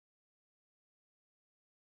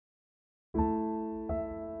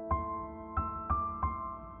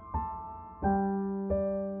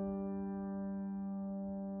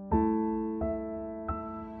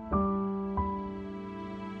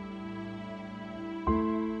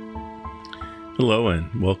Hello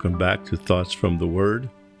and welcome back to Thoughts from the Word.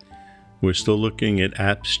 We're still looking at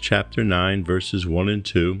Acts chapter 9, verses 1 and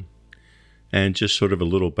 2, and just sort of a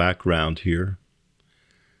little background here.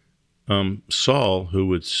 Saul, who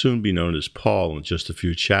would soon be known as Paul in just a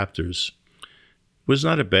few chapters, was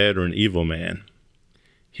not a bad or an evil man.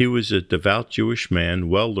 He was a devout Jewish man,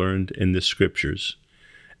 well learned in the scriptures,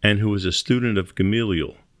 and who was a student of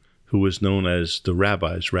Gamaliel, who was known as the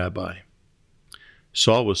rabbi's rabbi.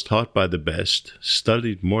 Saul was taught by the best,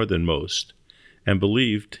 studied more than most, and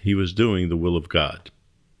believed he was doing the will of God.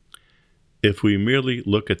 If we merely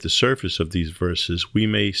look at the surface of these verses, we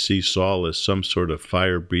may see Saul as some sort of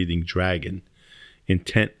fire-breathing dragon,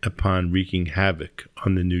 intent upon wreaking havoc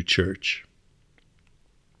on the new church.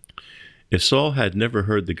 If Saul had never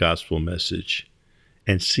heard the gospel message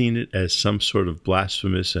and seen it as some sort of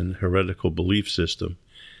blasphemous and heretical belief system,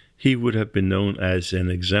 he would have been known as an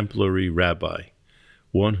exemplary rabbi,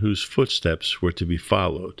 one whose footsteps were to be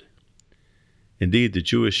followed. Indeed, the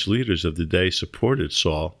Jewish leaders of the day supported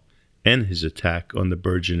Saul and his attack on the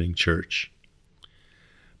burgeoning church.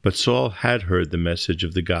 But Saul had heard the message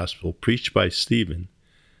of the gospel preached by Stephen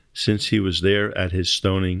since he was there at his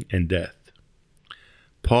stoning and death.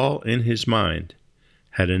 Paul, in his mind,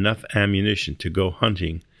 had enough ammunition to go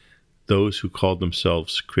hunting those who called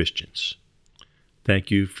themselves Christians.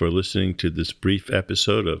 Thank you for listening to this brief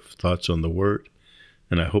episode of Thoughts on the Word,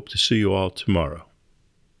 and I hope to see you all tomorrow.